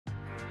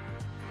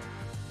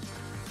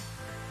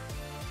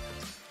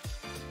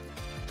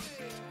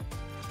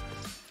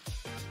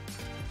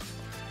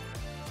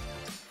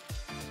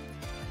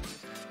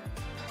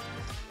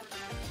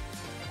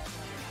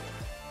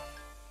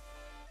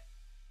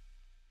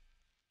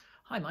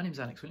Hi, my name is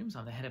Alex Williams.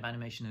 I'm the head of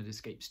animation at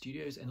Escape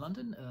Studios in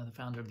London, the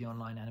founder of the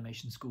online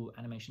animation school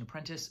Animation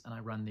Apprentice, and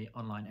I run the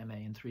online MA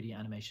in 3D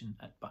animation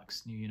at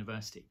Bucks New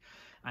University.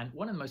 And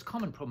one of the most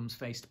common problems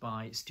faced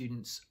by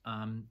students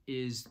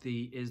is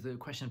the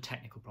question of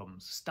technical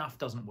problems. Stuff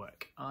doesn't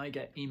work. I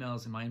get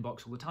emails in my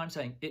inbox all the time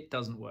saying it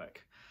doesn't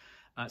work.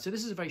 So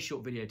this is a very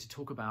short video to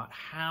talk about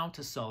how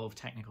to solve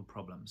technical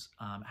problems,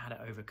 how to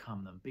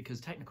overcome them, because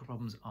technical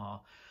problems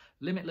are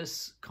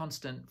limitless,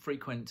 constant,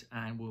 frequent,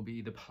 and will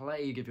be the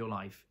plague of your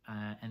life.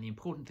 And the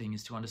important thing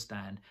is to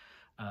understand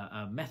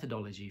a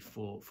methodology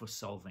for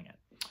solving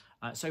it.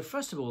 So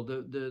first of all,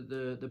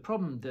 the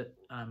problem that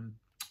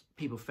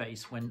people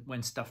face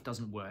when stuff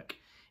doesn't work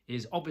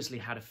is obviously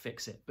how to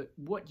fix it. But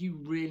what you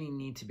really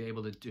need to be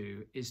able to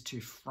do is to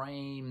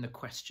frame the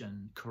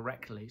question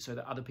correctly so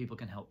that other people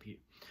can help you.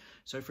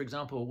 So for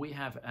example, we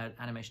have at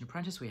Animation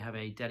Apprentice, we have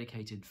a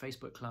dedicated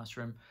Facebook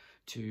classroom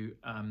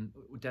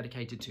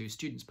dedicated to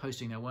students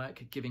posting their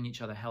work, giving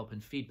each other help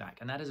and feedback.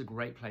 And that is a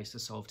great place to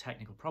solve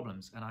technical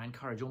problems. And I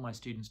encourage all my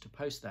students to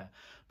post there.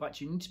 But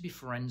you need to be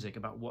forensic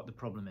about what the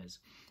problem is.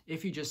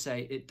 If you just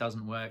say it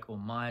doesn't work, or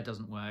Maya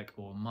doesn't work,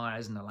 or Maya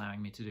isn't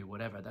allowing me to do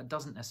whatever, that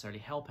doesn't necessarily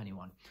help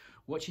anyone.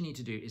 What you need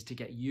to do is to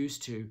get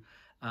used to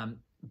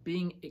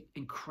being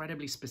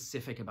incredibly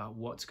specific about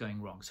what's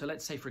going wrong. So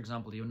let's say, for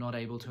example, you're not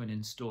able to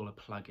install a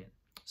plugin.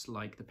 It's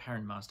like the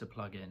Parent Master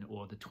plugin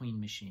or the Tween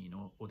Machine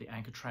or the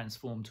Anchor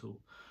Transform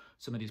tool.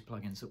 Some of these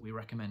plugins that we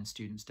recommend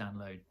students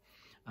download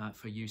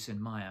for use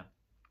in Maya.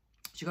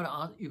 So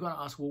you got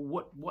to ask,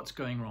 well, what's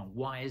going wrong?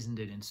 Why isn't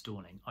it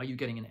installing? Are you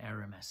getting an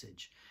error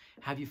message?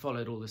 Have you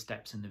followed all the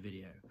steps in the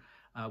video?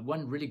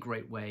 One really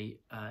great way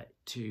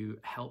to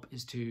help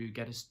is to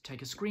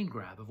take a screen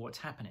grab of what's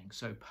happening.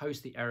 So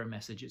post the error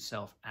message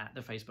itself at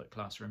the Facebook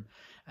classroom,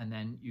 and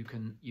then you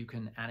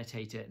can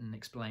annotate it and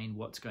explain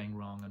what's going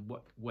wrong and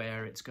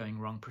where it's going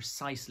wrong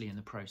precisely in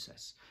the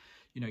process.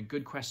 You know,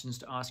 good questions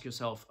to ask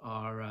yourself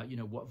are,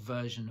 what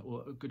version,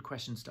 or good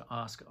questions to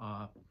ask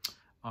are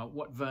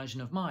what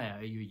version of Maya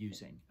are you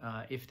using?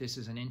 If this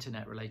is an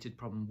internet-related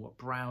problem, what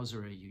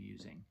browser are you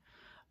using?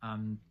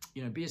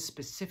 Be as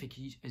specific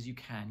as you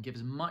can, give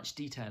as much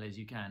detail as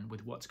you can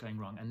with what's going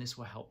wrong, and this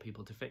will help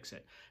people to fix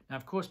it. Now,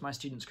 of course, my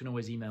students can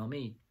always email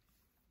me,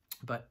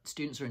 but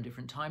students are in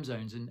different time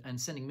zones,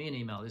 and sending me an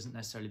email isn't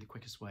necessarily the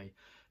quickest way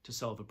to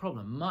solve a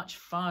problem. Much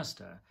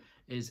faster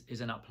is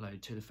an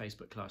upload to the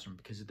Facebook classroom,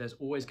 because there's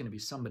always going to be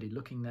somebody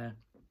looking there,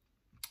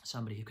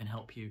 somebody who can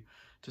help you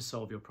to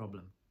solve your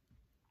problem.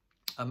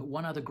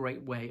 One other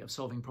great way of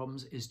solving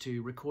problems is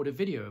to record a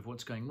video of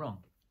what's going wrong.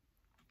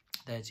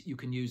 That you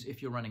can use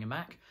if you're running a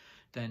Mac,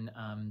 then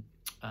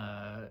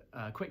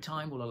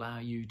QuickTime will allow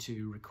you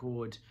to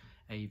record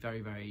a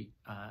very, very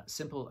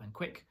simple and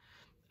quick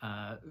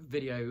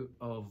video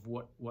of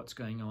what's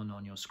going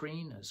on your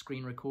screen, a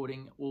screen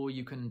recording, or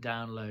you can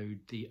download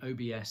the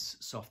OBS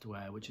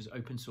software, which is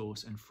open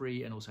source and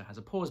free, and also has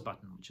a pause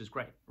button, which is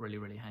great, really,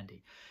 really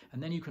handy.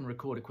 And then you can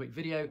record a quick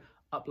video,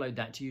 upload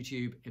that to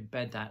YouTube,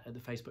 embed that at the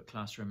Facebook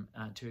classroom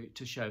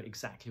to show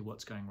exactly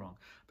what's going wrong.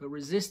 But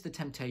resist the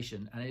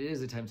temptation, and it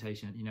is a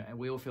temptation, and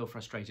we all feel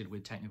frustrated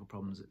with technical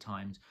problems at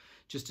times,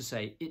 just to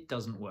say it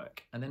doesn't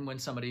work. And then when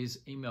somebody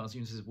emails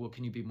you and says, well,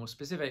 can you be more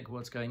specific?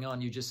 What's going on?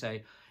 You just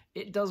say,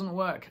 it doesn't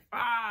work.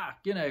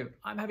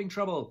 I'm having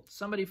trouble.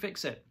 Somebody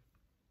fix it.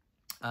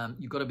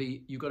 You've got to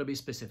be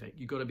specific.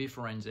 You've got to be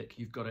forensic.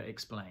 You've got to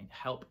explain.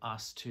 Help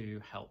us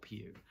to help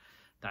you.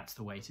 That's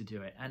the way to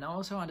do it. And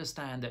also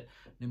understand that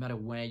no matter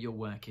where you're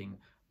working,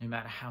 no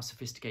matter how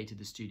sophisticated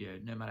the studio,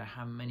 no matter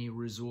how many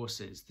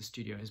resources the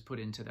studio has put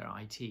into their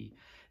IT,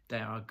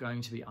 there are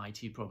going to be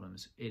IT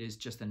problems. It is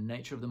just the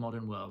nature of the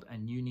modern world,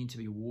 and you need to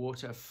be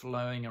water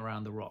flowing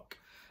around the rock.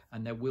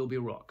 And there will be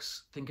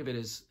rocks. Think of it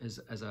as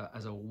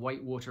a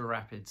whitewater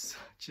rapids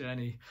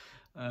journey.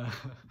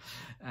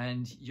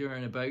 And you're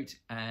in a boat,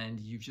 and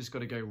you've just got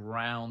to go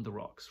round the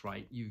rocks,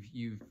 right?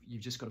 You've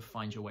just got to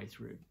find your way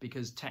through,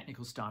 because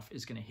technical stuff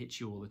is going to hit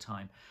you all the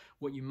time.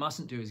 What you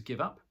mustn't do is give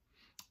up,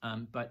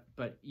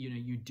 but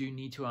you do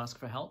need to ask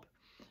for help.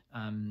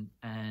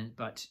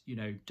 But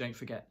don't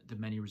forget the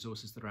many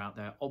resources that are out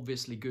there.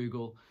 Obviously,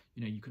 Google.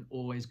 You can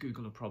always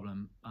Google a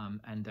problem,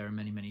 and there are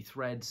many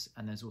threads.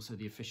 And there's also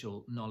the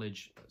official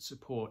knowledge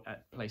support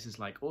at places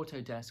like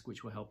Autodesk,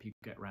 which will help you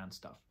get around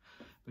stuff.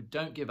 But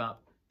don't give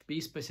up. Be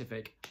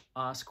specific.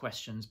 Ask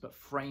questions, but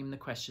frame the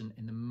question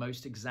in the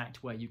most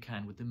exact way you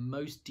can, with the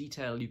most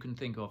detail you can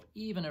think of,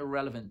 even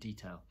irrelevant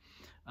detail.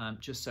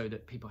 Just so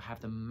that people have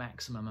the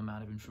maximum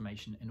amount of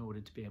information in order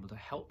to be able to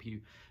help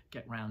you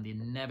get around the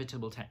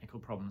inevitable technical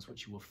problems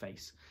which you will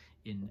face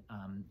in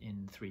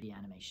 3D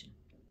animation.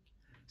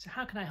 So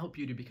how can I help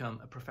you to become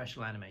a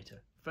professional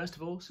animator? First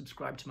of all,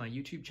 subscribe to my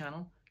YouTube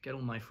channel, get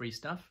all my free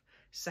stuff.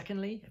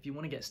 Secondly, if you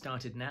want to get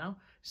started now,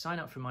 sign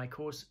up for my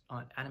course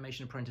at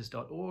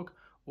animationapprentice.org,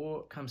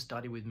 or come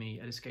study with me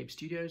at Escape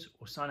Studios,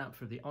 or sign up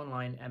for the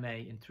online MA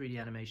in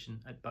 3D animation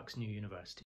at Bucks New University.